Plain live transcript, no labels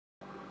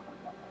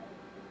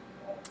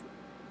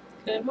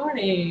Good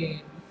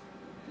morning.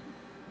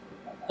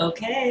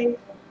 Okay,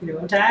 you know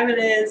what time it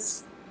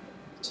is.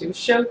 To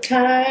show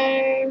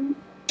time.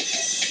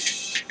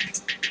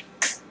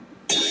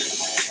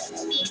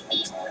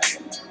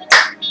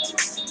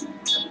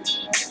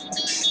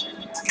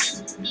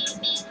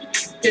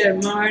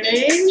 Good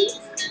morning.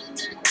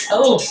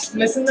 Oh,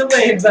 missing the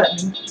wave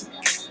button.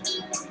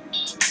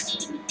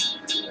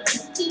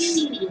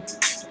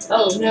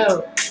 Oh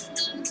no.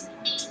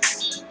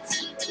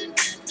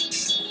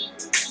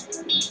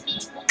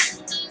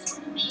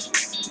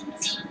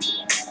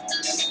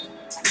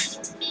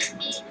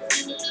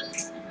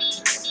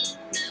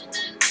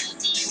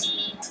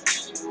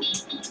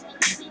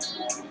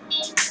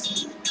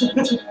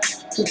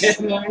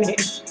 Good morning.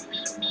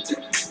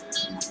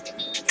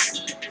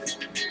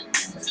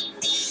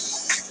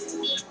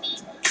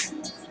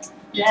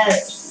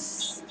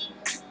 Yes.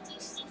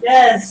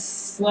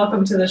 Yes.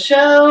 Welcome to the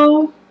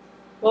show.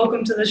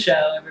 Welcome to the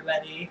show,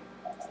 everybody.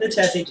 The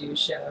Tessy Juice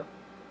Show.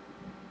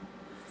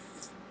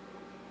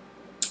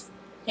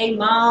 Hey,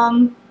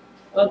 Mom.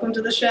 Welcome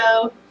to the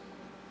show.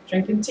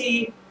 Drinking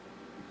tea.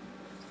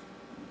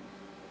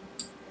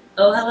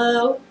 Oh,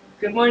 hello.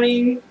 Good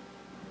morning.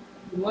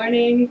 Good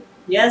morning.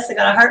 Yes, I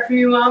got a heart for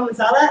you, Mom. I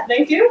saw that.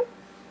 Thank you.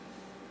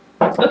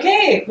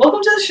 Okay,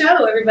 welcome to the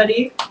show,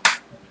 everybody.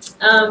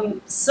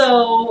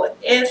 So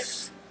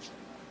if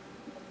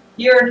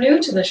you're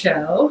new to the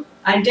show,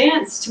 I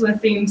dance to a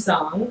theme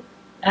song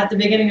at the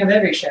beginning of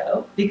every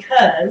show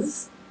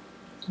because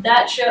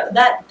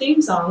that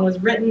theme song was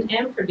written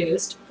and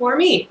produced for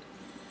me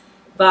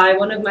by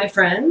one of my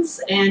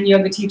friends and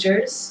yoga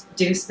teachers,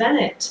 Deuce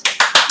Bennett.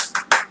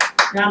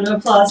 Round of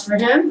applause for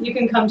him. You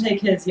can come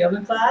take his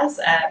yoga class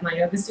at my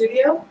yoga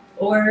studio,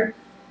 or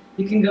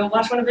you can go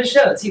watch one of his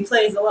shows. He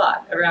plays a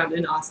lot around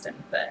in Austin,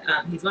 but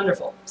he's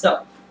wonderful.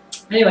 So,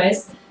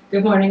 anyways,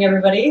 good morning,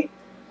 everybody.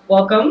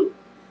 Welcome.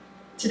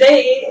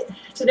 Today's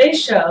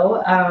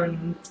show,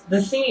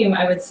 the theme,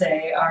 I would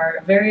say, are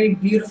very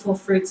beautiful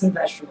fruits and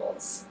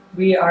vegetables.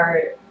 We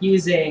are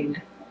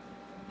using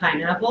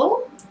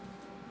pineapple,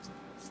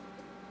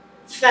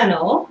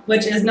 fennel,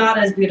 which is not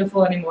as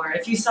beautiful anymore.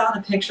 If you saw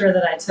the picture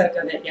that I took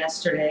of it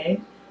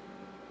yesterday,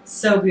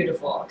 so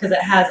beautiful because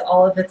it has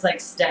all of its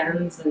like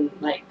stems and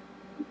like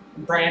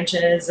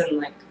branches and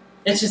like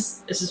it's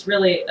just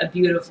really a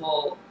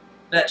beautiful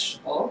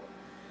vegetable.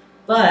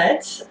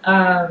 But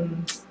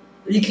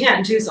you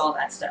can't juice all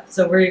that stuff,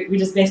 so we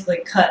just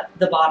basically cut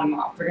the bottom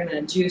off. We're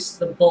gonna juice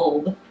the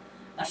bulb,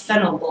 a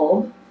fennel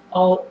bulb,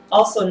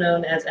 also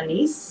known as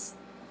anise,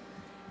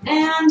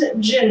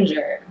 and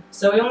ginger.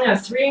 So we only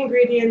have 3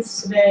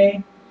 ingredients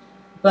today,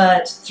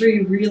 but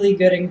 3 really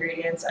good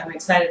ingredients. I'm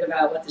excited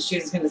about what the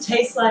juice is going to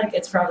taste like.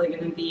 It's probably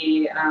going to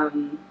be a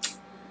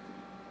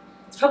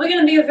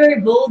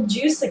very bold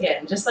juice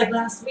again, just like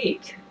last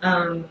week.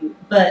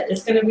 But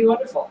it's going to be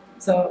wonderful.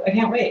 So I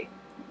can't wait.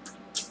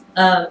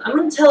 I'm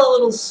going to tell a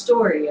little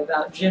story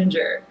about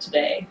ginger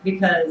today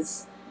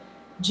because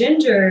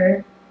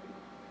ginger.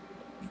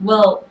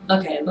 Well,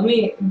 okay. Let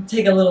me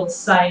take a little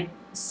side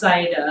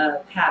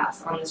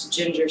path on this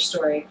ginger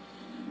story.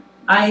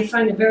 I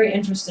find it very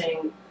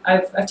interesting.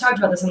 I've talked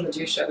about this on the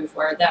Juice Show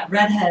before, that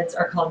redheads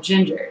are called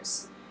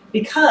gingers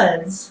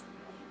because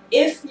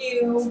if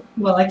you,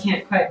 well, I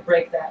can't quite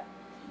break that.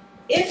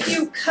 If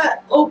you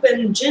cut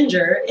open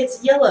ginger,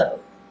 it's yellow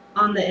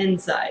on the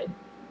inside.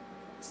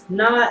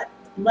 Not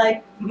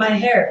like my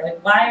hair.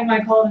 Like, why am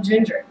I called a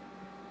ginger?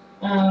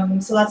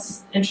 So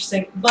that's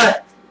interesting.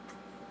 But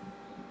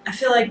I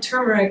feel like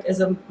turmeric is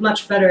a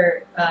much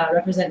better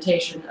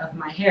representation of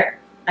my hair.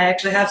 I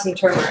actually have some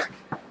turmeric.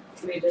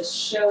 Let me just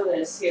show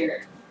this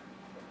here.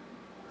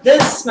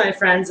 This, my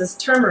friends, is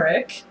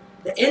turmeric.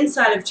 The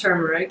inside of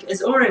turmeric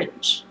is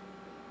orange.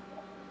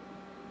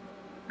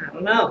 I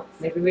don't know.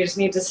 Maybe we just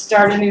need to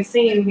start a new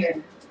theme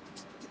here.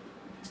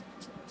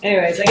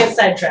 Anyways, I get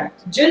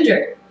sidetracked.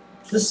 Ginger.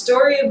 The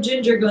story of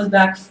ginger goes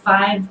back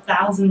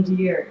 5,000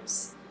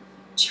 years.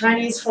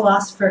 Chinese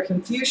philosopher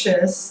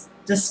Confucius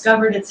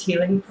discovered its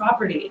healing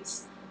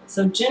properties.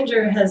 So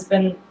ginger has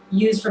been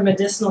used for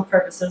medicinal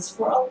purposes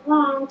for a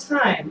long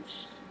time.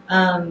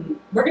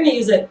 We're going to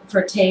use it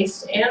for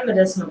taste and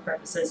medicinal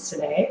purposes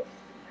today.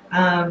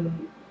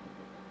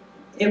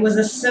 It was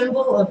a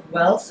symbol of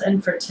wealth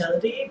and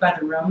fertility by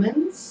the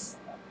Romans.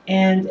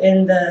 And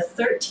in the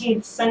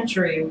 13th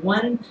century,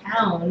 1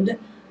 pound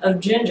of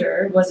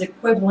ginger was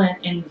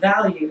equivalent in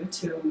value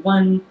to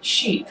 1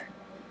 sheep.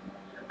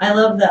 I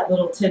love that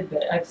little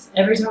tidbit.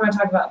 Every time I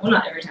talk about, well,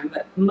 not every time,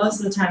 but most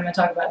of the time I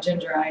talk about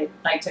ginger, I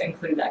like to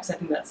include that because I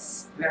think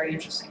that's very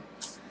interesting.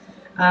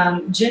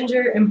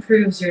 Ginger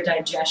improves your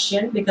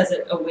digestion because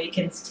it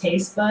awakens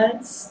taste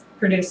buds,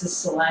 produces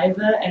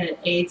saliva, and it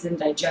aids in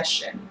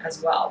digestion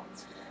as well.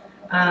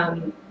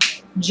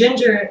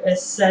 Ginger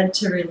is said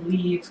to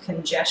relieve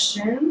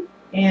congestion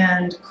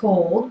and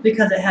cold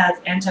because it has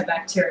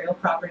antibacterial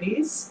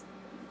properties.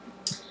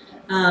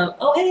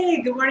 Oh,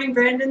 hey, good morning,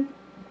 Brandon.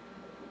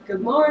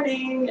 Good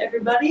morning,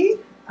 everybody.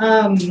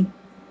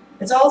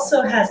 It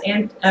also has,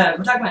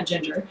 we're talking about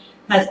ginger,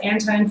 has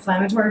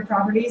anti-inflammatory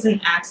properties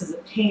and acts as a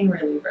pain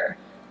reliever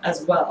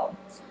as well.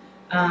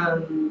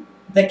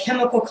 The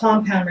chemical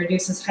compound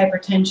reduces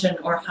hypertension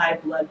or high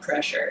blood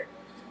pressure.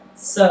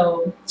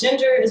 So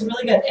ginger is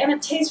really good, and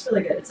it tastes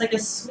really good. It's like a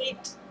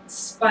sweet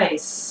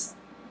spice.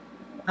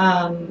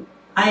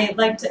 I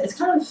like to, it's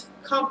kind of,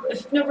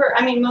 if you've never,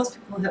 I mean, most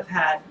people have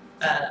had,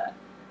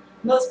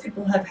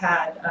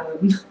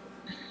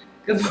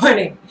 good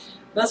morning.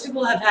 Most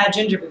people have had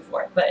ginger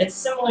before, but it's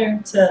similar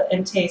to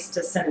in taste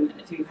to cinnamon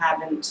if you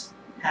haven't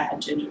had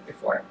ginger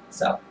before.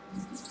 So,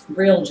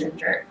 real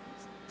ginger.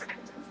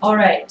 All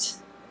right,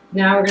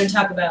 now we're going to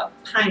talk about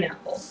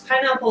pineapple.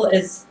 Pineapple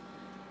is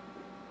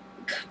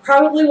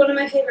probably one of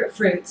my favorite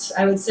fruits.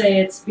 I would say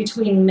it's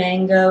between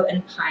mango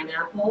and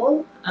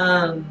pineapple.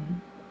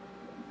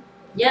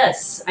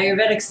 Yes,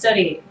 Ayurvedic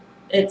study.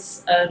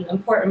 It's an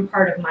important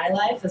part of my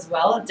life as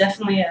well.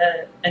 Definitely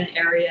an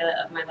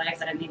area of my life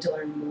that I need to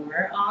learn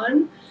more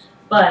on.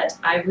 But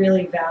I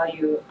really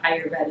value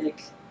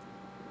Ayurvedic,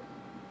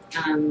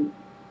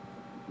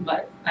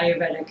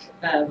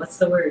 what's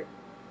the word?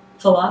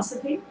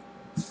 Philosophy?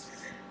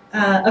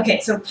 Okay,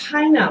 so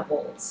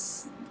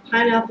pineapples.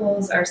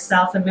 Pineapples are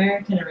South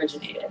American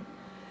originated.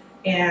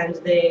 And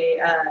they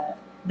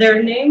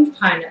were named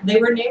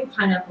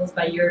pineapples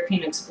by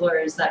European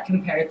explorers that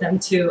compared them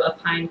to a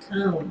pine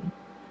cone.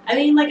 I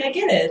mean, like, I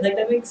get it. Like,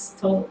 that makes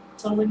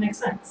totally makes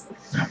sense.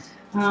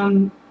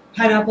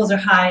 Pineapples are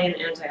high in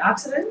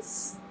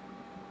antioxidants.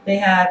 They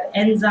have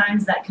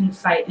enzymes that can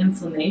fight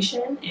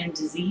inflammation and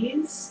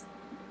disease.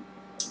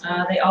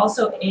 They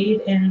also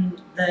aid in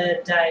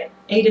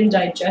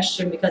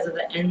digestion because of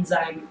the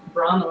enzyme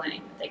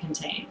bromelain that they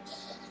contain.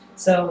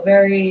 So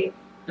very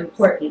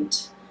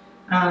important.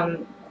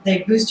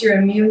 They boost your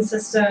immune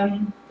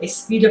system. They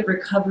speed up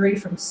recovery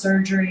from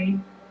surgery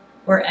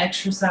or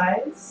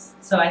exercise.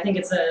 So I think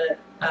it's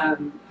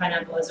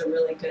pineapple is a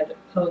really good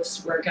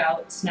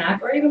post-workout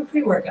snack or even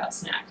pre-workout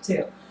snack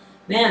too.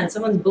 Man,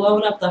 someone's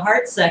blowing up the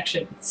heart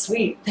section.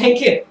 Sweet,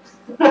 thank you.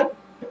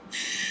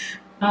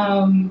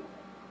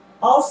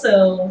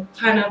 Also,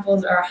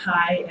 pineapples are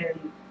high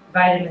in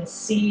vitamin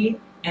C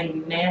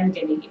and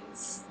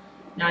manganese.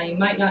 Now, you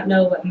might not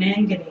know what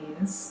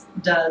manganese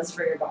does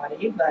for your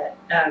body, but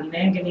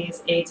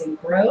manganese aids in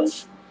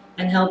growth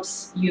and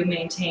helps you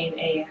maintain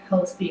a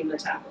healthy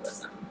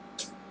metabolism.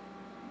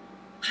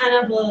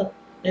 Pineapple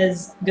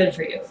is good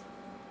for you.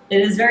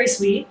 It is very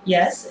sweet,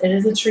 yes, it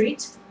is a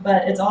treat,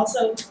 but it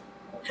also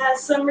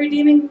has some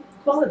redeeming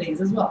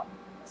qualities as well.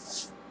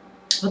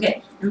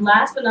 Okay, and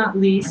last but not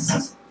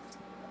least,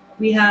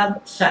 we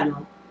have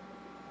fennel.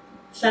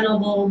 Fennel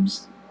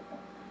bulbs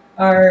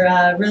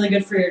are really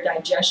good for your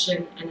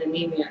digestion and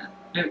anemia,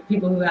 or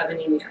people who have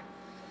anemia.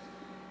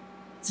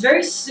 It's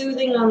very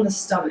soothing on the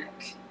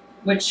stomach,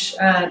 which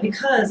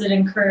because it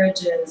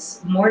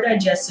encourages more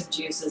digestive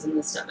juices in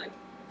the stomach.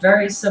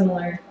 Very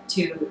similar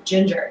to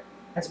ginger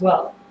as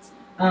well.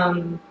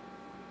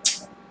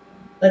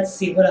 Let's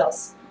see, what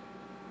else?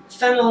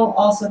 Fennel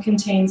also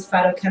contains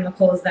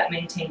phytochemicals that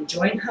maintain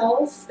joint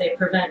health. They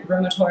prevent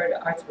rheumatoid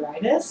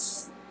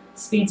arthritis,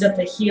 speeds up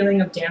the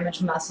healing of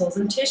damaged muscles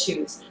and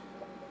tissues.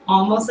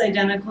 Almost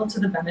identical to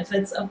the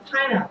benefits of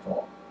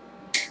pineapple.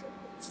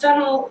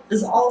 Fennel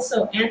is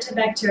also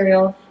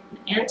antibacterial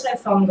and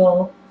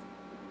antifungal.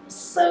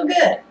 So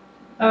good.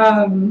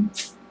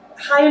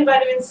 High in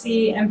vitamin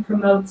C and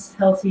promotes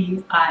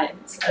healthy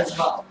eyes as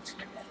well.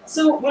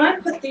 So when I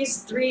put these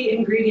three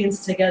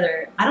ingredients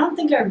together, I don't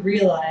think I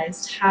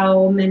realized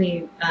how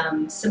many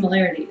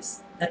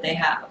similarities that they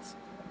have.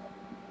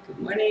 Good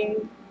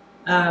morning.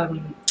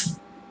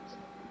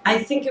 I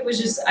think it was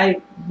just,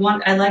 I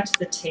liked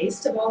the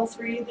taste of all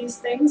three of these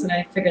things, and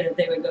I figured that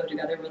they would go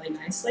together really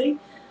nicely.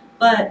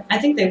 But I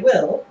think they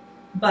will,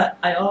 but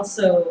I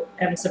also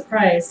am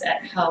surprised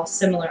at how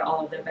similar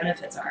all of their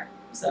benefits are.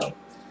 So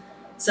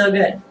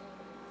good.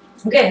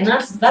 Okay, and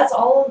that's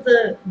all of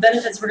the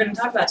benefits we're going to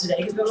talk about today,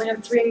 because we only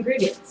have 3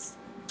 ingredients.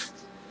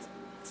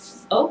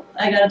 Oh,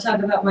 I got to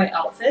talk about my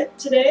outfit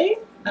today.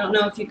 I don't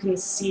know if you can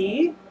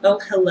see. Oh,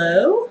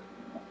 hello.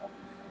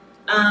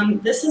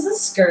 This is a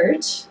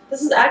skirt.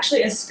 This is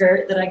actually a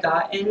skirt that I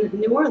got in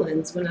New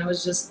Orleans when I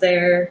was just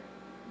there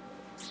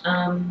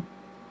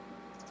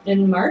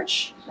in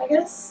March, I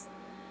guess.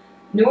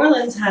 New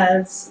Orleans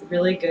has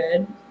really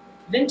good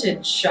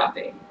vintage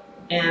shopping,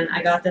 and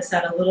I got this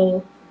at a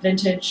little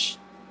vintage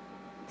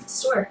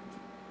store.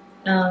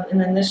 And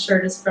then this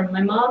shirt is from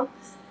my mom.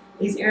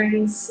 These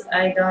earrings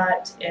I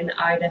got in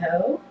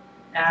Idaho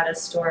at a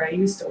store I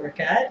used to work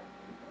at.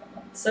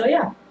 So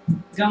yeah,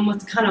 going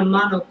with the kind of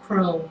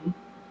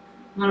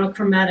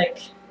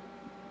monochromatic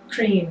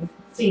cream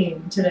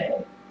theme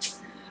today.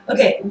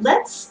 Okay,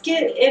 let's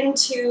get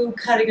into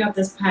cutting up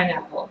this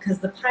pineapple, because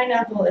the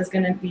pineapple is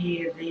going to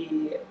be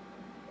the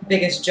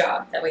biggest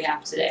job that we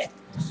have today.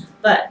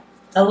 But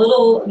a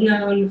little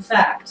known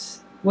fact,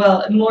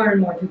 well, more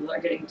and more people are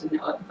getting to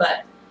know it,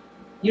 but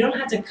you don't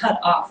have to cut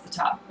off the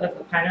top of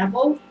the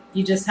pineapple.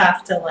 You just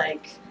have to,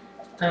 like,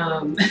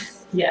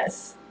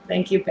 yes,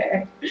 Thank you,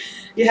 Pear.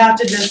 You have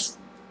to just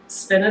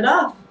spin it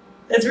off.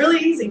 It's really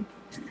easy.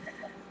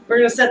 We're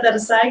going to set that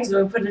aside because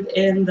we'll put it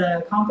in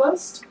the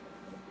compost.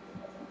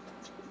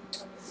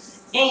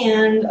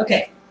 And,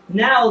 okay,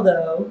 now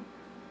though,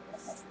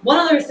 one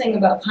other thing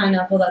about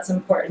pineapple that's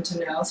important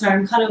to know. Sorry,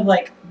 I'm kind of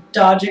like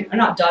dodging, or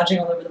not dodging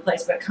all over the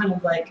place, but kind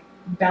of like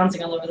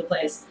bouncing all over the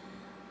place.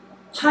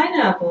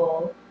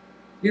 Pineapple,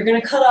 you're going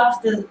to cut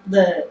off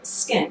the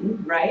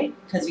skin, right?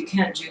 Because you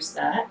can't juice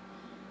that.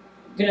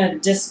 You're going to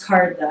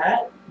discard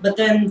that. But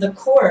then the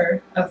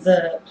core of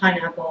the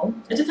pineapple,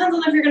 it depends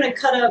on if you're going to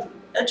cut up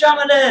a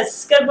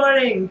dramatist. Good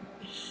morning.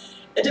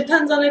 It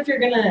depends on if you're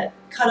going to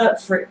cut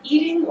up for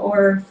eating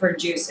or for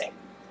juicing.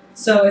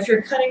 So if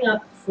you're cutting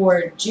up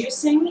for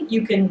juicing,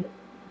 you can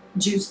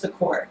juice the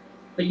core,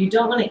 but you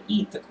don't want to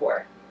eat the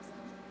core.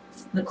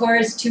 The core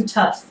is too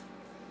tough.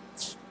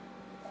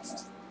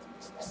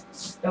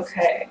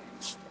 Okay.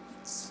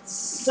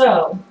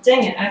 So,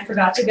 dang it, I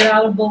forgot to get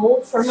out a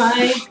bowl for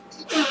my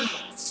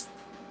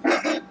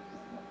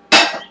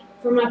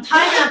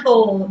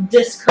pineapple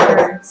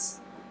discards.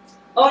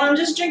 Oh, and I'm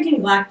just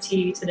drinking black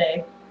tea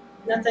today.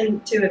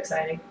 Nothing too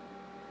exciting.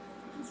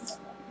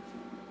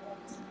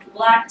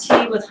 Black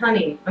tea with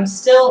honey. I'm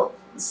still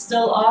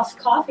off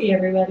coffee,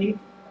 everybody.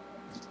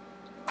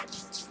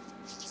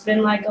 It's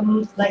been like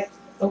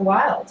a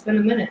while. It's been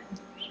a minute.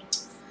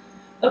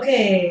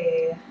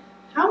 Okay,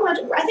 how much?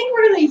 I think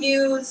we're going to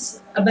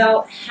use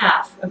about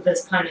half of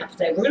this pineapple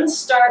today. We're going to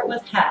start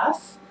with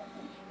half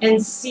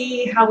and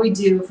see how we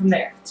do from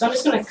there. So I'm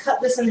just going to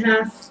cut this in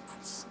half.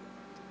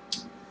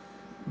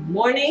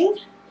 Morning.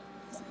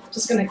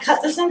 Just going to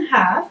cut this in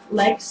half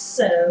like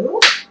so.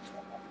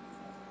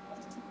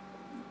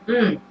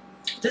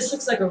 This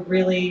looks like a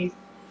really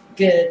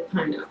good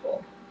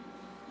pineapple.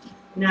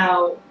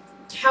 Now,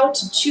 how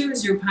to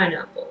choose your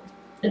pineapple?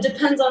 It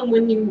depends on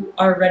when you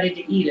are ready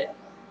to eat it.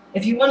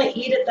 If you want to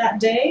eat it that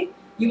day,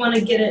 you want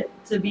to get it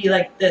to be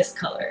like this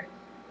color,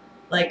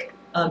 like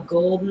a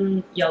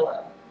golden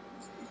yellow.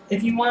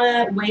 If you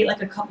want to wait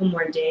like a couple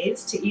more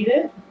days to eat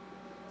it,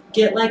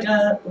 get like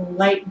a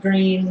light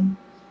green,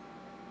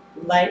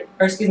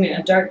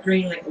 a dark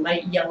green, like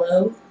light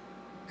yellow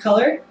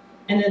color,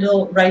 and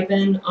it'll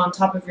ripen on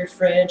top of your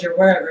fridge or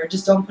wherever.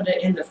 Just don't put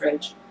it in the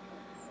fridge.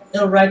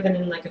 It'll ripen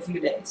in like a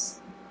few days.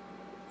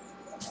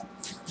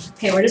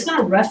 Okay, we're just going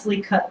to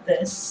roughly cut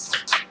this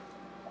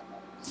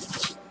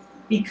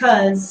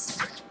because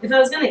if I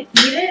was going to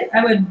eat it,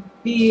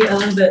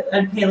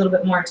 I'd pay a little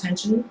bit more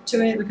attention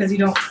to it because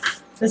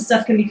this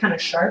stuff can be kind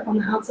of sharp on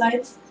the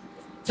outside.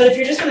 But if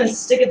you're just going to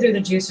stick it through the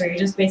juicer, you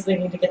just basically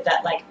need to get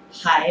that like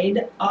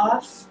hide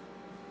off.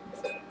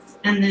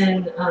 And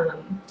then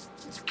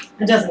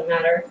it doesn't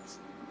matter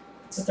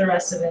with the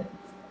rest of it.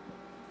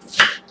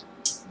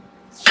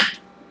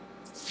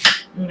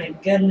 Oh my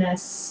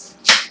goodness.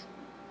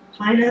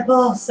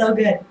 Pineapple, so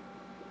good.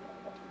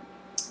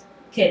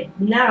 Okay,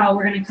 now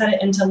we're going to cut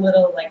it into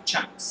little like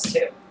chunks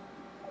too.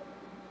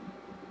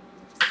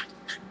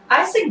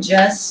 I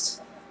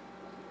suggest,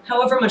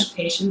 however much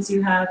patience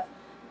you have,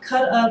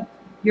 cut up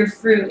your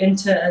fruit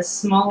into as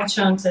small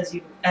chunks as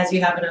you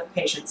have enough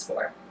patience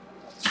for.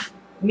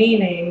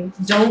 Meaning,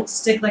 don't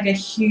stick like a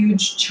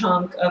huge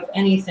chunk of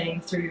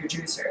anything through your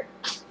juicer.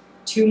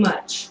 Too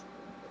much.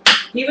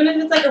 Even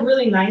if it's like a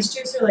really nice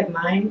juicer like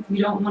mine,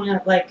 you don't want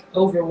to like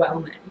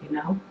overwhelm it, you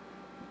know?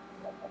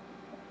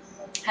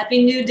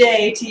 Happy New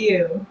Day to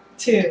you,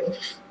 too.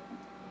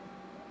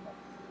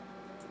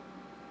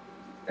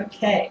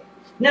 Okay.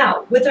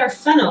 Now, with our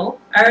fennel,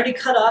 I already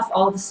cut off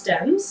all the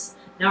stems.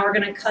 Now we're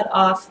going to cut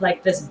off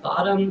like this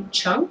bottom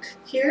chunk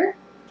here.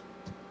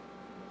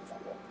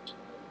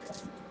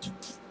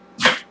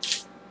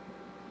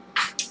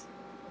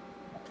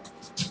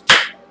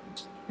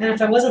 And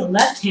if I wasn't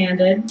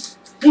left-handed,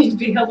 you'd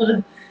be able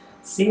to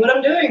see what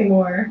I'm doing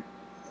more.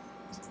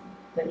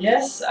 But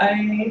yes,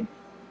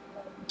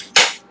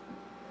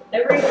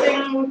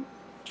 everything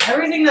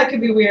that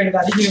could be weird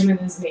about a human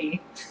is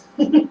me.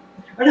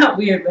 Or not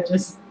weird, but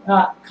just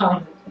not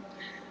common.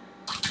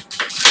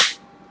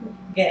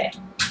 Okay.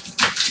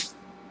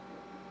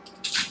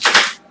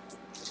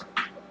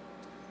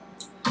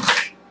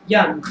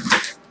 Yum.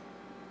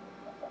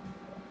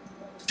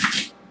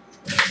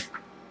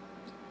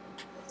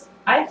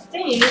 I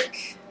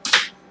think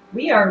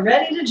we are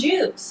ready to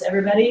juice,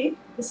 everybody.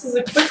 This is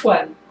a quick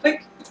one.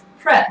 Quick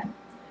prep.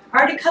 I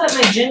already cut up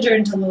my ginger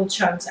into little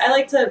chunks. I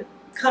like to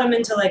cut them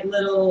into like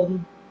little,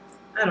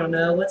 I don't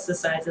know, what's the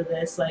size of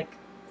this? Like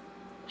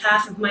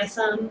half of my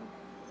thumb?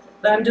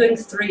 But I'm doing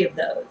 3 of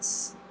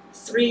those.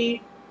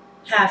 3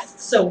 half,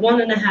 so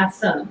 1.5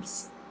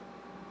 thumbs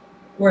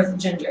worth of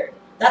ginger.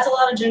 That's a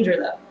lot of ginger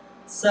though.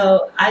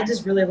 So I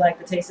just really like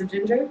the taste of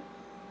ginger,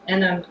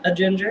 and I'm a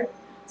ginger.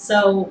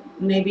 So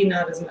maybe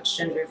not as much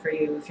ginger for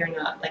you if you're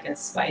not like a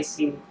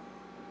spicy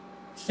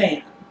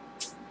fan.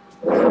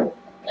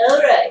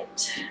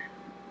 Alright.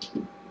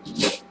 I'm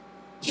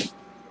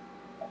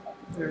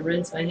gonna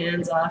rinse my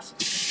hands off.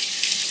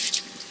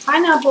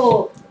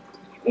 Pineapple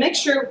Make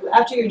sure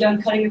after you're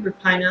done cutting up your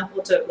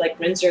pineapple to like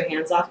rinse your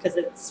hands off because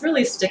it's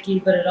really sticky,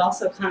 but it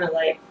also kind of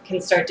like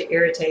can start to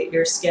irritate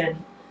your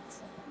skin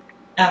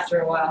after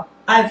a while.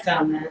 I've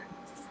found that.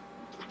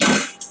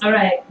 All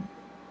right,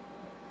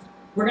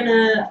 we're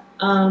gonna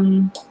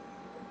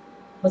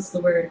what's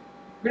the word?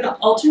 We're gonna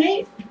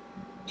alternate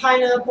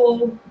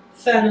pineapple,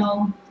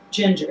 fennel,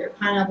 ginger,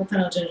 pineapple,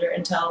 fennel, ginger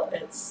until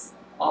it's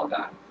all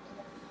gone.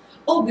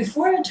 Oh,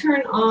 before I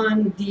turn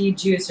on the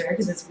juicer,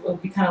 because it will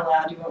be kind of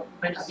loud,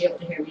 might not be able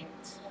to hear me.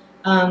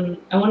 I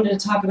wanted to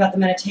talk about the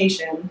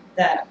meditation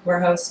that we're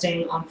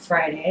hosting on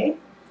Friday.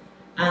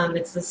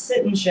 It's the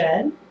Sit and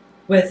Shed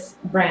with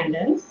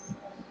Brandon,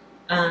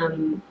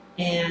 and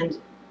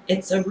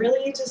it's a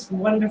really just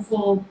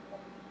wonderful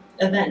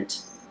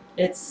event.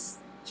 It's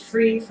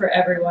free for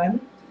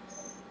everyone,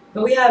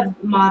 but we have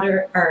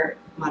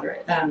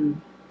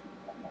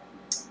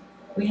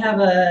we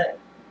have a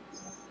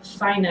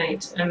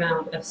finite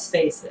amount of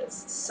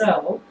spaces,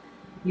 so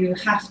you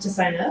have to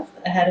sign up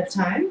ahead of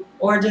time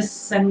or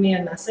just send me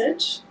a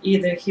message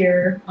either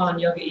here on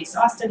Yoga East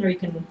Austin or you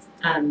can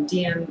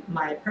DM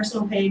my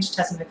personal page,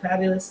 Tessy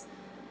McFabulous,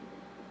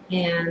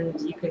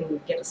 and you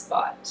can get a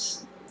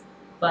spot.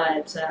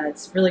 But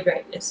it's really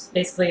great. It's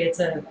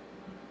a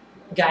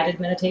guided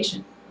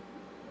meditation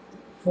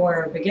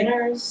for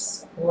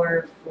beginners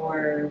or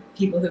for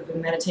people who've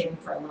been meditating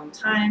for a long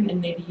time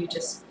and maybe you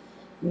just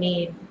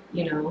need,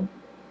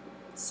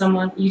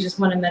 someone, you just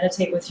want to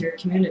meditate with your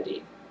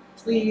community.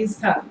 Please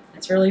come.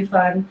 It's really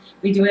fun.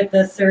 We do it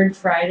the third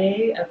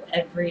Friday of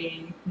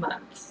every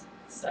month.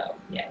 So,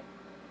 yeah.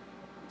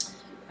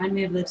 Remind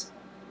me of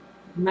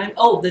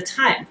the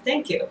time.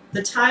 Thank you.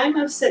 The time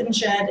of Sit and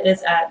Shed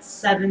is at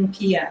 7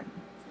 p.m.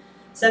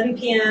 7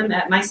 p.m.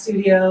 at my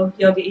studio,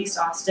 Yoga East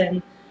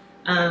Austin.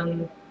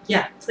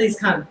 Yeah, please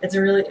come. It's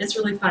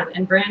really fun.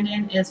 And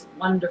Brandon is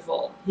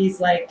wonderful. He's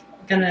like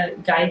gonna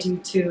guide you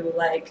to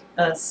like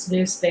a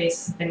new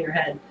space in your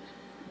head.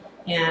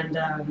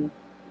 And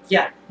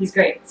yeah, he's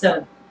great.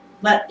 So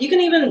you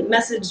can even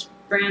message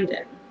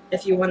Brandon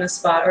if you want a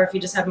spot or if you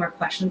just have more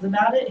questions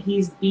about it.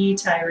 He's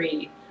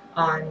bTyree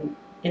on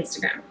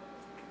Instagram.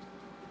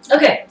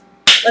 Okay,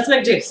 let's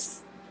make juice.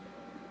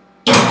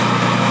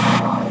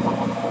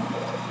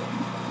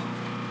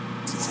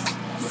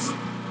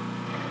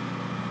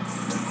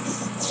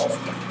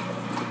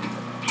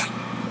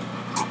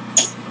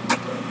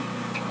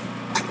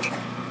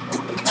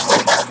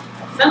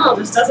 Fennel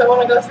just doesn't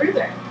want to go through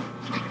there.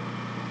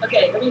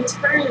 Okay, let me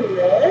turn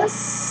this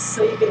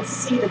so you can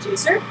see the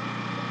juicer.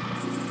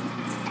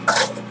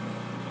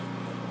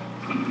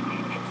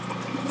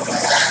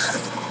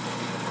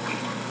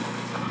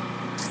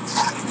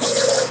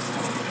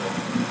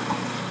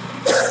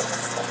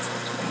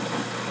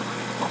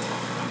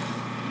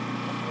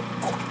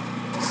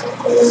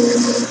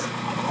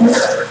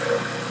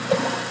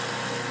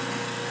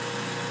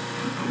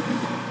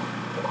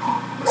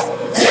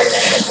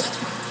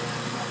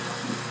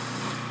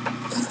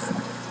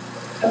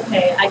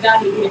 Okay, I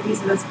gotta eat a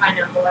piece of this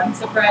pineapple. I'm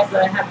surprised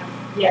that I haven't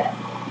yet.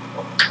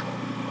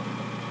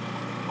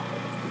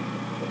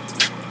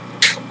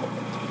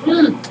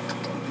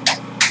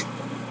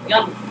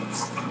 Yum.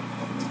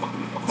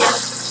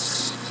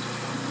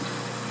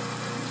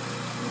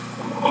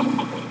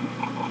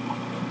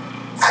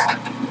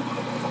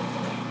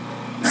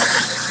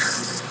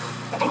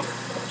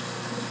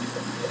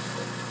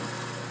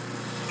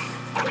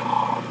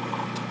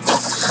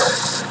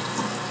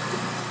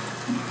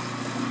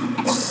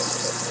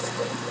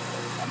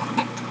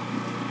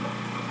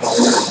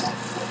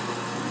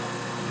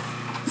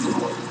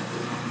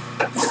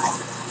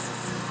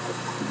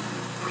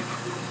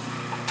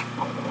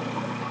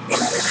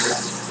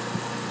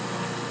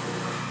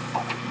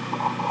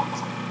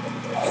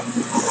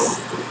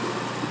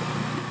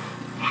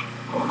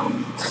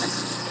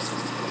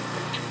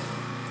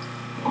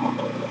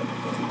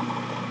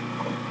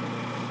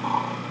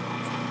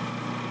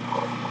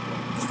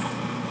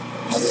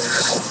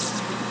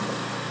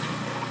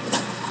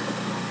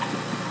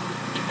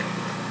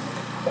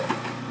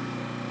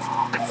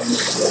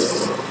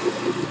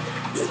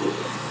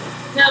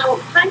 Now,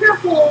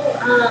 pineapple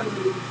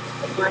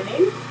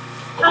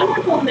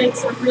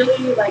makes a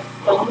really like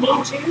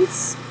foamy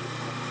juice.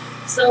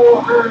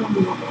 So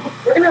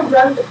we're gonna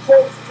run the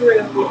pulp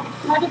through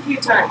quite a few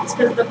times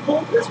because the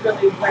pulp is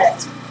really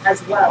wet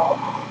as well.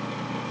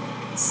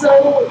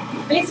 So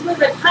basically,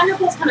 like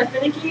pineapple's kind of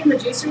finicky in the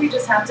juicer. You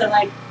just have to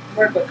like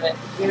work with it,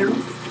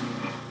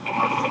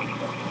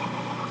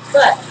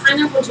 But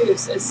pineapple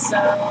juice is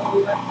so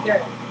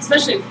good,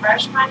 especially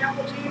fresh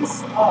pineapple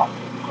juice. Oh.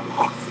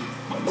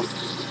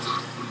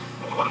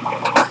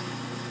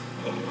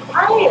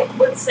 I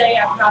would say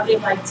I probably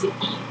like to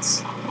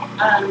eat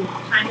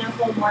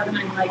pineapple more than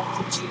I like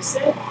to juice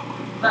it,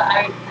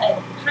 but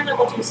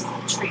pineapple juice is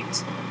a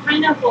treat.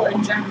 Pineapple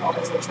in general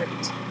is a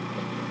treat.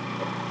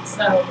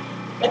 So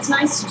it's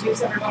nice to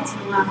juice every once in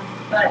a while,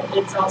 but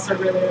it's also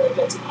really, really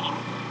good to eat.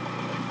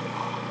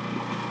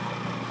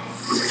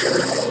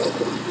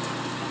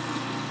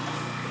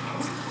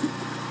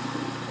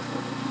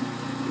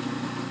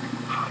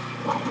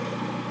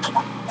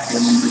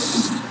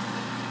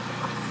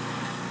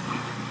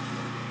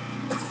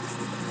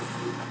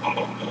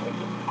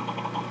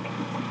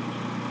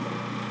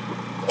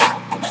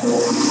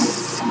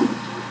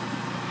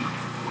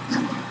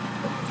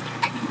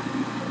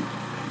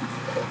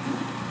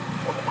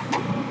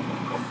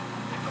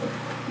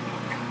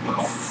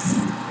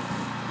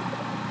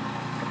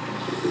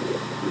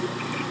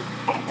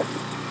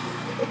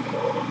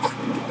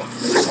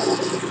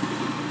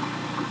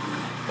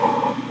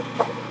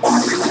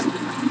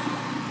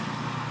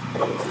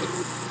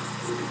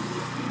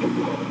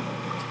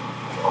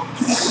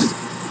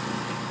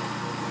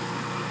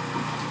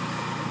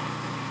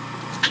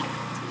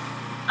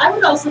 I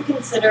would also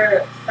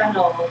consider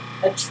fennel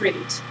a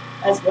treat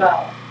as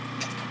well.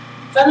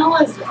 Fennel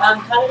is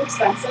kind of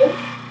expensive,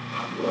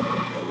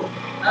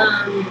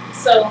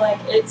 so like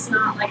it's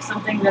not like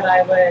something that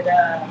I would.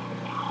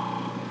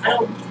 I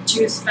don't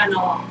juice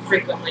fennel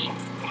frequently.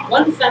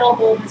 One fennel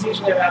bulb is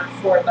usually around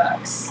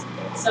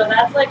 $4, so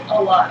that's like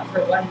a lot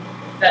for one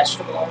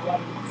vegetable or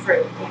one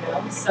fruit, you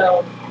know.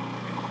 So,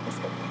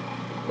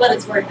 but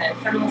it's worth it.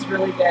 Fennel is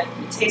really good.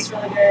 It tastes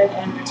really good,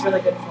 and it's really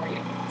good for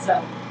you.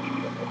 So.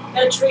 You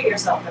gotta treat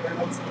yourself every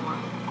once in a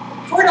while.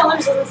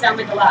 $4 doesn't sound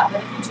like a lot,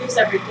 but if you juice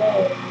every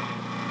day,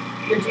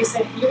 you're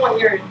juicing. You want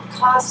your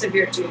cost of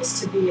your juice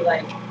to be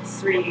like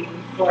 $3,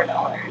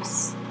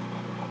 $4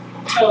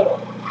 total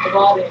of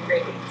all the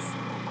ingredients.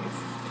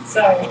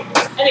 So,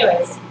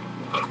 anyways.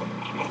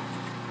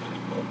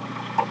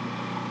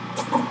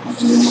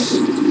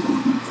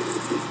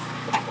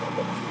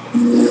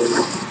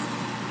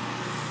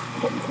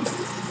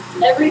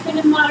 Everything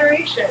in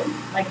moderation,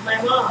 like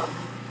my mom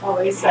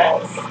always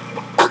says.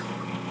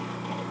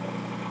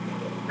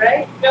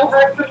 Right? No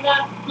hurt from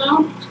that,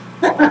 Mom?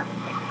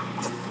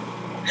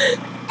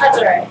 That's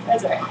alright,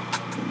 that's alright.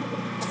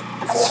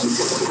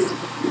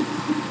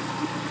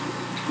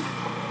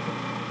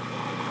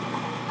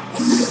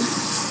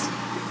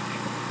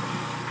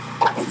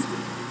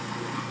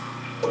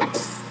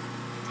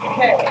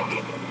 Okay.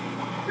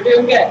 We're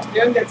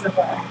doing good so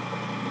far.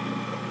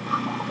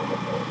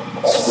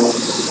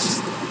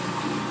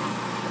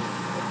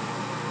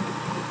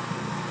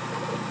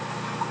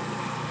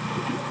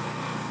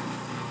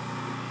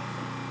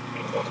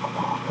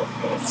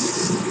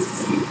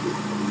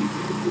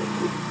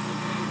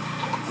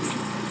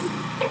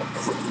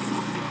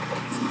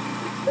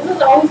 This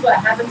is always what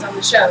happens on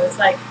the show. It's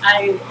like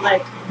I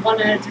want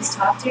to just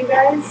talk to you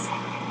guys,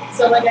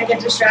 so like I get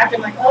distracted.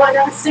 I'm like, oh, I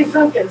gotta stay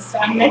focused. So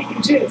I'm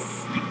making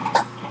juice.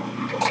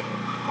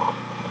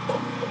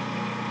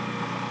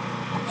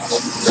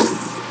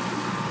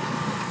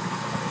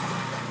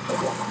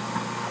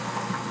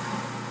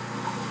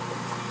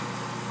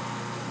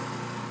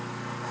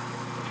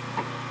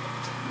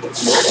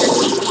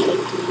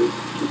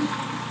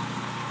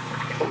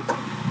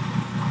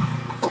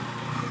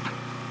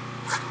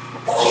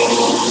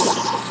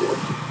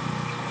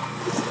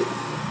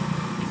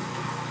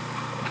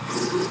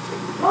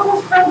 Oh,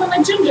 that's probably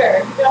my ginger.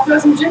 You gotta throw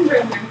some ginger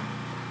in there.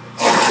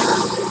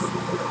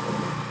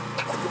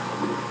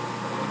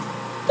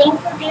 Don't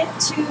forget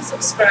to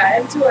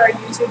subscribe to our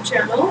YouTube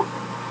channel.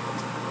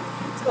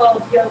 It's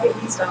called Yoga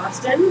East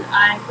Austin.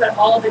 I put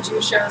all the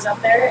juice shows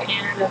up there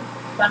and a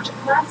bunch of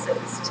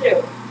classes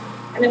too.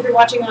 And if you're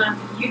watching on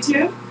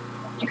YouTube,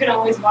 you can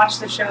always watch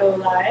the show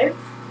live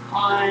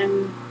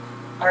on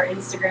our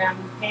Instagram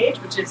page,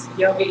 which is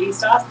Yoga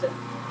East Austin.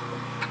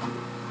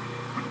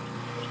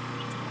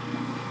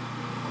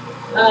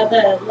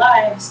 The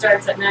live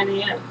starts at 9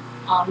 a.m.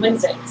 on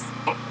Wednesdays.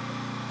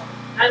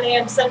 9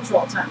 a.m.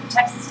 Central Time,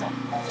 Texas time.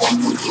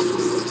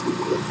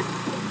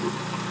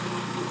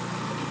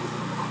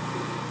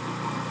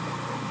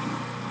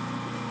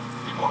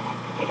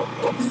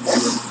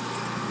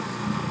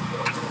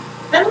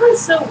 Fennel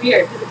is so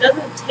weird because it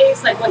doesn't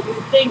taste like what you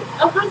would think.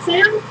 Oh, hi,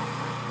 Sam.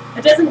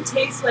 It doesn't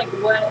taste like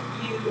what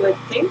you would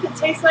think it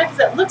tastes like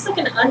because it looks like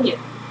an onion,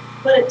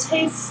 but it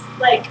tastes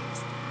like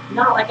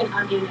not like an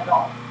onion at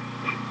all.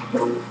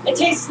 It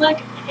tastes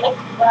like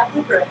black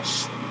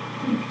licorice.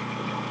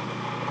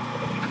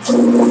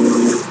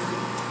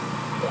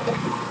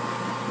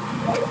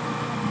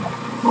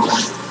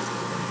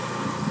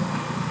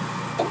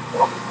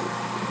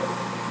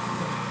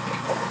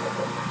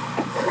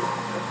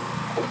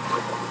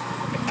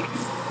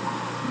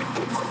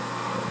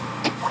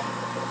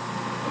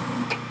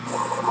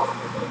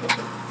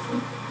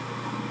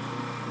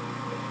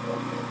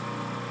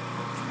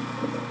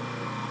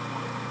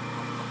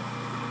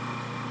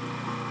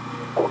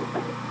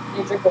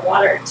 You drink the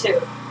water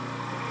too.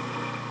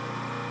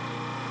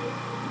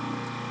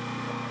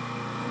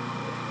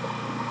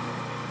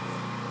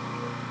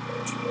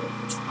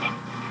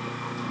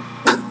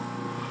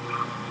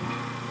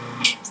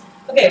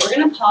 Okay, we're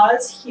going to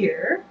pause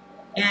here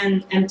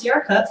and empty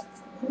our cup.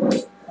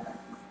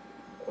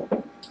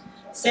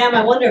 Sam,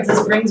 I wonder if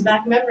this brings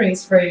back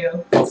memories for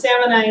you.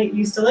 Sam and I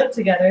used to live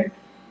together,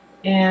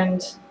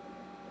 and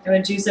I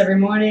would juice every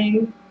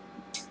morning.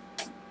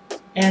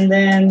 And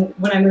then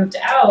when I moved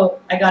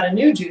out, I got a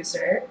new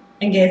juicer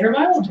and gave her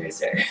my old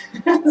juicer.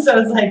 So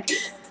it's like,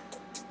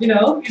 you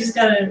know, you just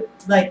gotta,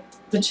 like,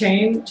 the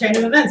chain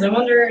of events. I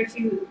wonder if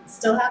you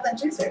still have that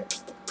juicer.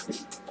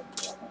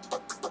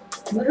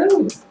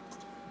 Woohoo!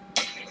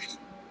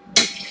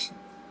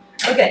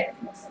 Okay,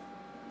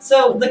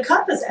 so the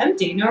cup is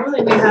empty.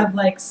 Normally we have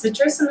like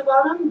citrus in the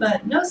bottom,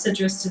 but no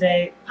citrus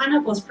today.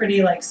 Pineapple is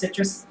pretty like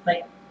citrus,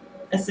 like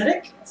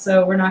acidic,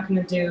 so we're not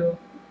going to do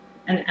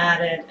an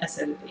added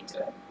acidity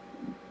to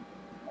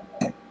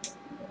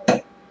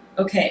it.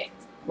 Okay,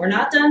 we're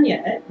not done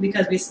yet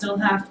because we still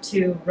have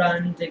to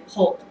run the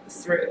pulp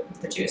through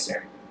the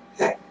juicer.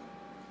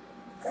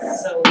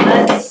 So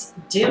let's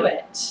do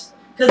it.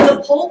 Because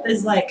the pulp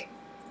is like,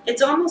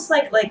 it's almost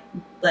like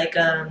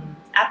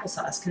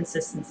applesauce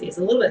consistency. It's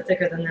a little bit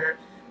thicker than that,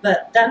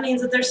 but that means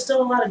that there's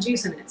still a lot of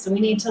juice in it. So we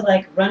need to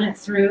like run it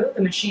through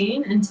the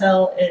machine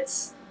until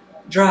it's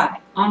dry,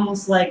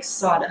 almost like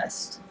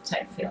sawdust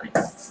type feeling.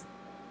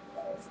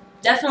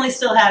 Definitely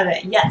still have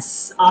it.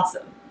 Yes,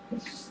 awesome.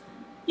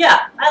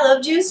 Yeah, I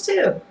love juice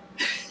too.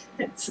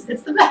 It's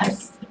the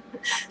best.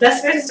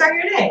 Best way to start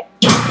your day.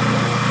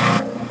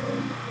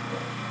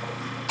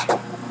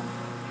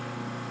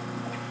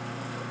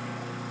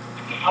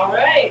 All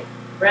right,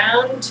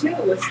 round 2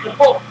 is the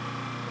pulp.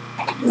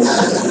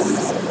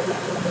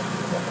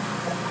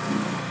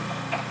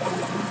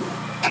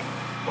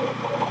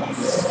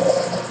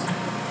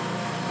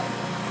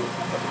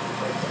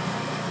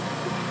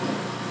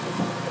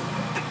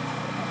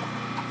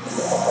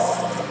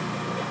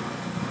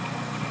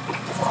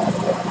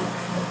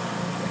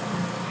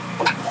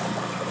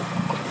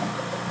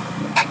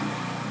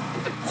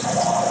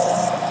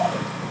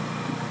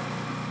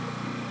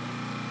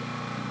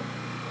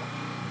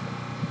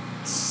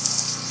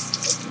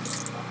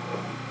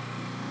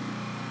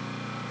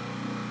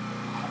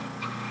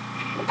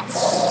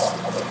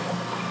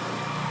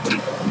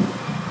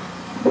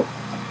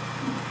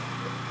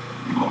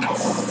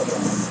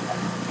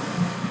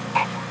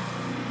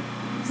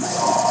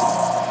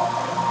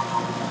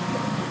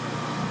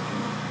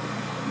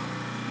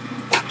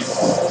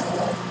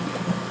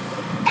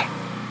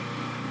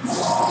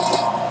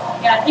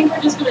 Yeah, I think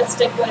we're just going to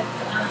stick with,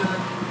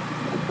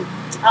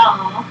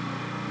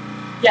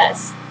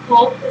 yes,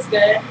 pulp is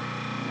good.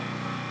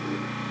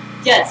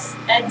 Yes,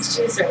 Ed's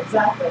juicer,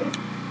 exactly.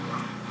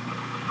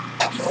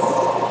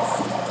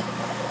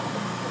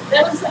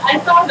 I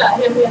thought about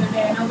him the other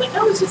day, and I was like,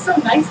 that was just so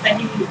nice that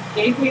he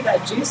gave me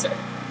that juicer.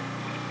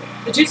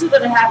 The juicer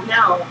that I have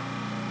now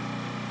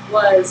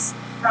was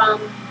from,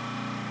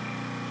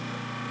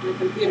 the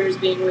computer's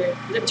being weird.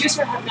 The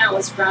juicer I have now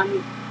is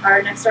from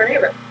our next door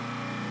neighbor.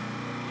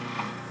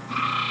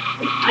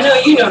 I know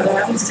you know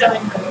that. I'm just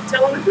telling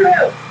the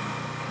crew.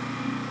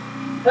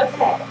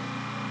 Okay.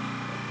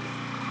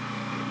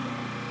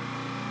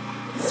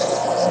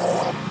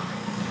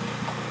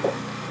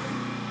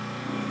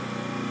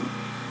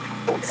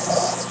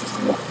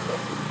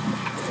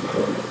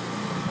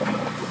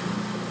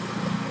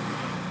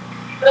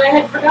 But I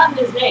had forgotten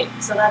his name,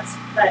 so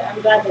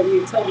I'm glad that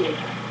you told me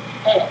that.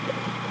 Ed.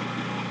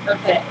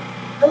 Okay.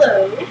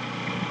 Hello.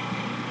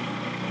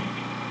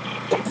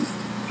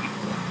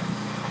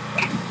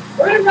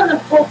 We're going to run the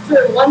pulp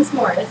through it once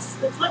more. It's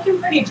looking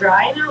pretty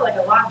dry now, like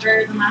a lot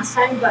drier than last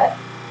time, but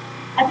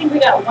I think we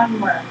got one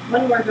more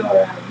go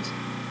around.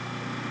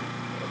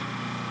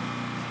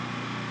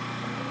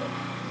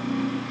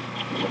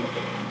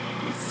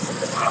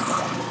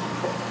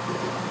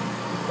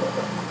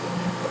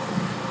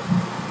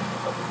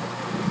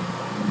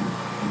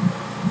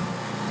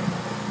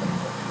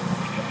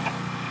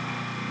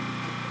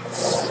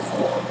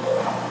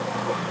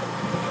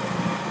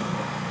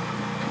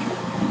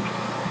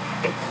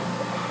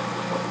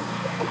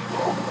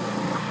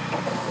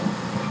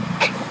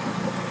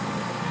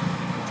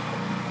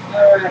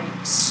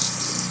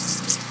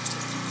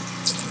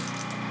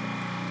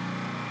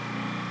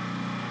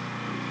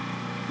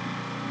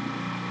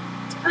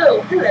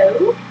 Oh,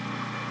 hello.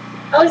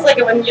 I always like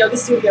it when yoga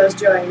studios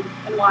join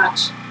and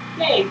watch.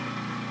 Hey.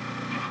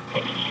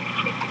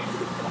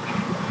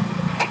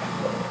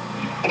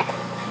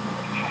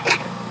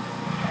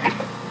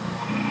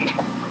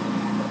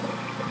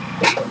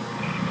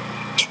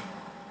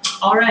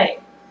 All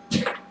right.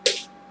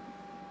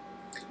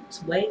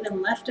 Just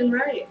waving left and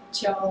right,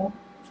 y'all.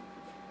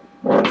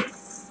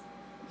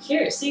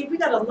 Here, see, we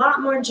got a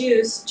lot more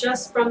juice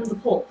just from the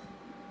pulp.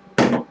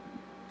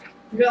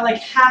 We got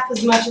like half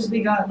as much as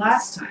we got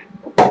last time.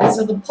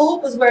 So the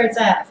pulp is where it's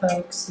at,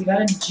 folks. You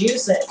gotta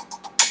juice it.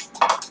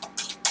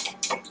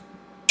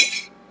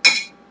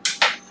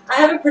 I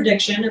have a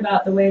prediction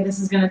about the way this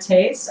is gonna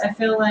taste. I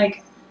feel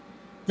like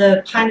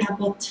the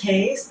pineapple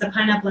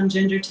and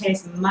ginger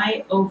taste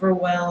might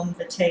overwhelm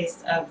the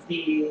taste of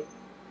the,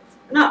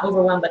 not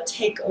overwhelm, but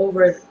take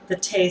over the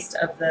taste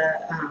of the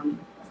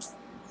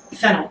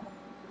fennel.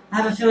 I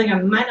have a feeling I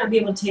might not be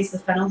able to taste the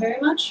fennel very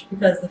much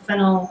because the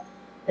fennel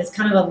is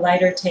kind of a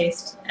lighter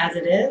taste as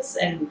it is,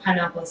 and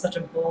pineapple is such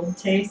a bold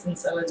taste, and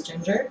so is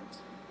ginger.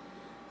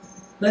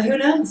 But who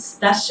knows?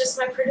 That's just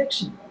my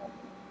prediction.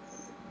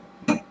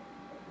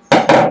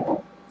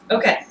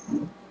 Okay.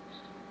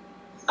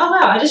 Oh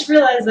wow, I just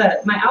realized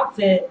that my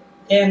outfit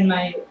and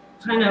my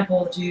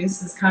pineapple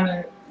juice is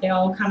they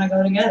all kind of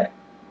go together.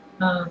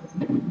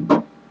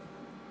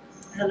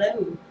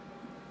 Hello.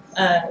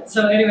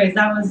 So anyways,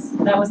 that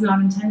was not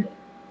intended.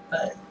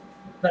 but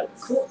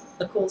cool,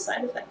 a cool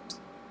side effect.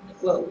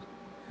 Whoa.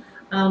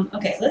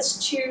 Okay,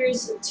 let's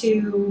cheers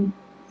to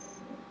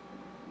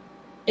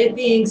it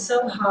being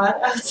so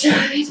hot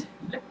outside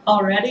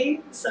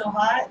already, so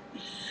hot,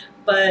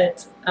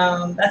 but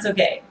that's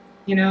okay.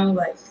 You know,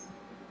 like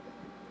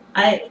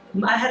I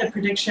had a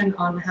prediction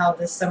on how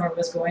this summer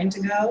was going to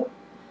go,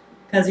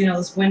 because you know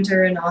this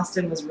winter in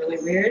Austin was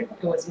really weird.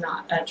 It was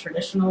not a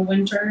traditional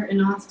winter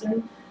in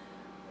Austin.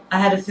 I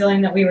had a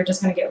feeling that we were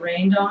just going to get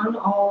rained on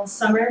all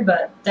summer,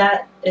 but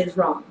that is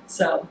wrong.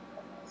 So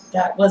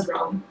that was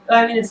wrong.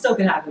 I mean, it still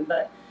could happen,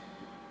 but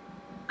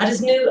I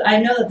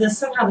know that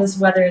somehow this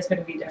weather is going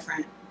to be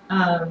different.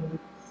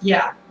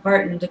 Yeah,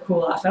 Barton to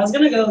cool off. I was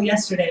going to go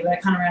yesterday, but I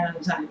kind of ran out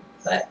of time.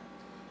 But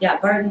yeah,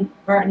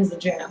 Barton's the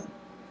jam.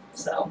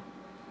 So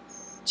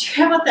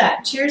how about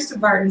that? Cheers to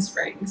Barton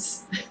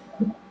Springs.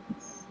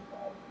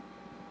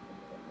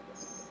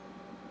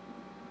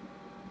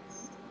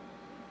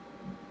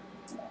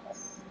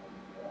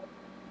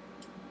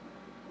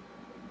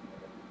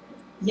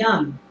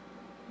 Yum.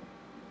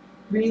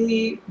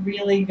 Really,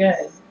 really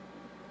good.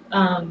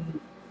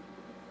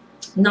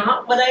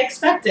 Not what I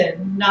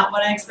expected. Not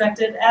what I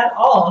expected at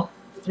all.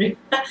 It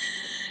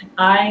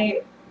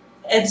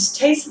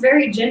tastes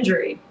very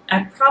gingery.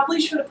 I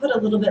probably should have put a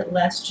little bit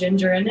less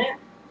ginger in it.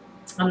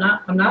 I'm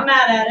not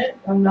mad at it.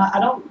 I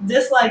don't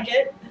dislike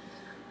it.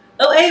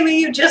 Oh, Amy,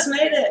 you just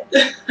made it.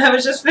 I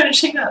was just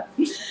finishing up.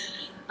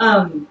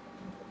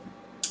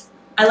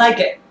 I like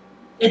it.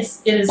 It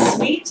is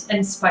sweet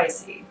and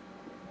spicy.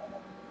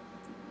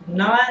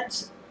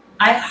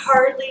 I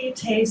hardly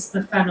taste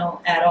the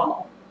fennel at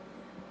all.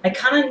 I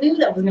kind of knew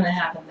that was going to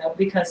happen though,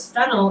 because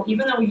fennel,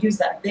 even though we use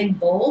that big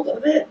bulb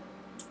of it,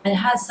 it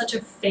has such a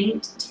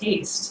faint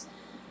taste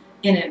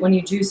in it when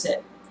you juice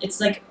it. It's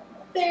like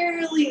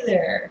barely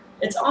there.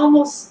 It's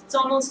almost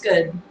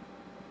good.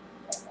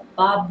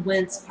 Bob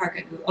Wentz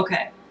Parkagoo.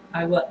 Okay,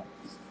 I will.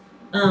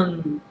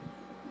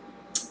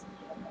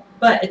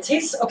 But it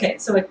tastes okay.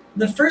 So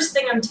the first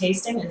thing I'm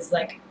tasting is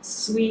like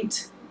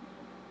sweet,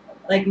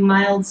 like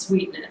mild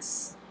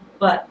sweetness,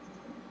 but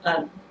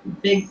a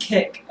big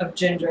kick of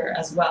ginger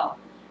as well.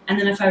 And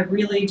then if I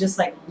really just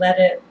like let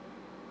it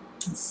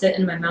sit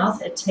in my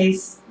mouth, it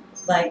tastes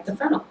like the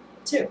fennel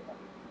too.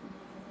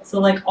 So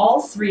like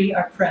all three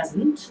are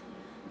present,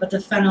 but the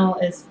fennel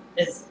is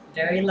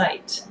very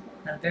light,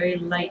 a very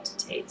light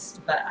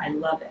taste, but I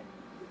love it.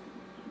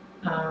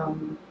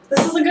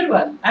 This is a good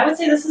one. I would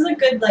say this is a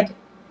good like.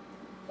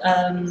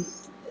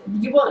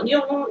 You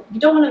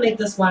don't want to make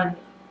this one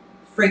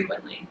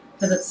frequently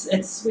because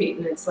it's sweet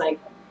and it's like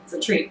it's a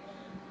treat.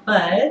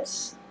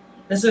 But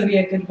this would be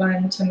a good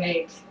one to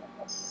make,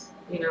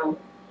 you know,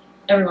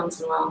 every once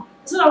in a while.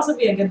 This would also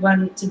be a good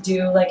one to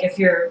do like if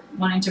you're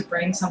wanting to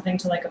bring something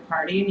to like a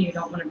party and you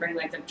don't want to bring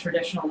like the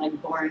traditional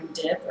like boring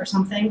dip or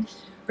something.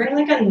 Bring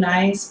like a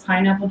nice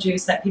pineapple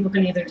juice that people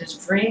can either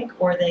just drink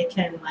or they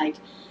can like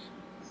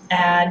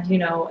add, you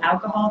know,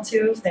 alcohol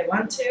to if they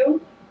want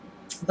to.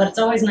 But it's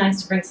always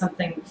nice to bring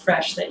something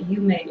fresh that you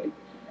made.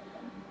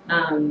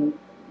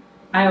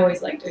 I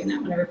always like doing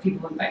that whenever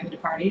people invite me to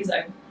parties.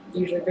 I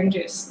usually bring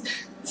juice.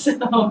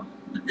 So,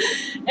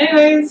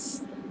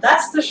 anyways,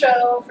 that's the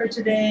show for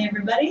today,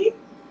 everybody.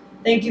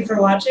 Thank you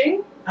for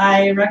watching.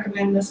 I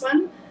recommend this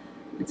one.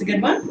 It's a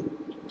good one.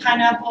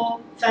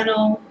 Pineapple,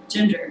 fennel,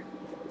 ginger.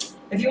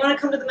 If you want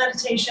to come to the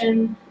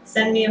meditation,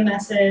 send me a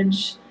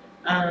message.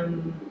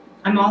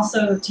 I'm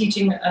also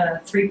teaching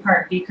a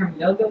 3-part Bikram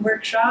yoga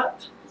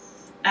workshop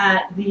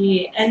at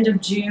the end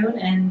of June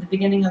and the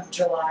beginning of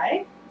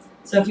July.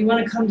 So if you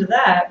want to come to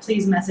that,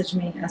 please message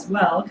me as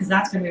well, because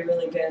that's going to be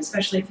really good,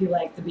 especially if you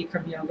like the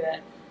Bikram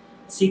yoga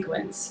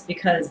sequence,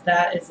 because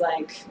that is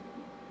like,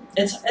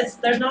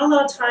 there's not a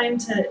lot of time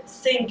to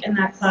think in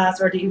that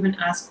class or to even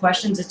ask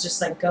questions. It's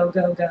just like go,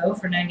 go, go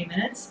for 90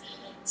 minutes.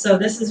 So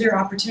this is your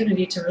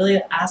opportunity to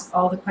really ask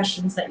all the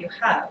questions that you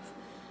have.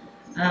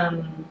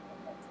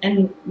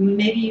 And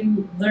maybe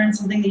you learn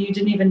something that you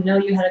didn't even know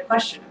you had a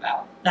question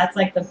about. That's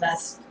like the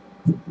best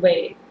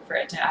way for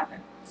it to happen.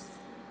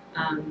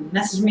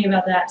 Message me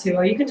about that too,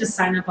 or you can just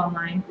sign up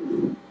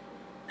online.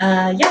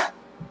 Yeah,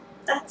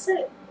 that's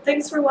it.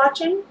 Thanks for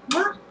watching.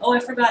 Oh, I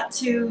forgot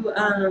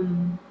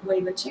to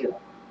wave at you.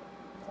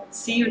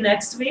 See you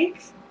next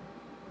week.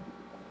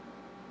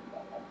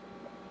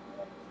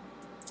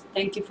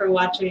 Thank you for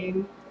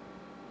watching.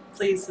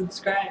 Please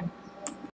subscribe.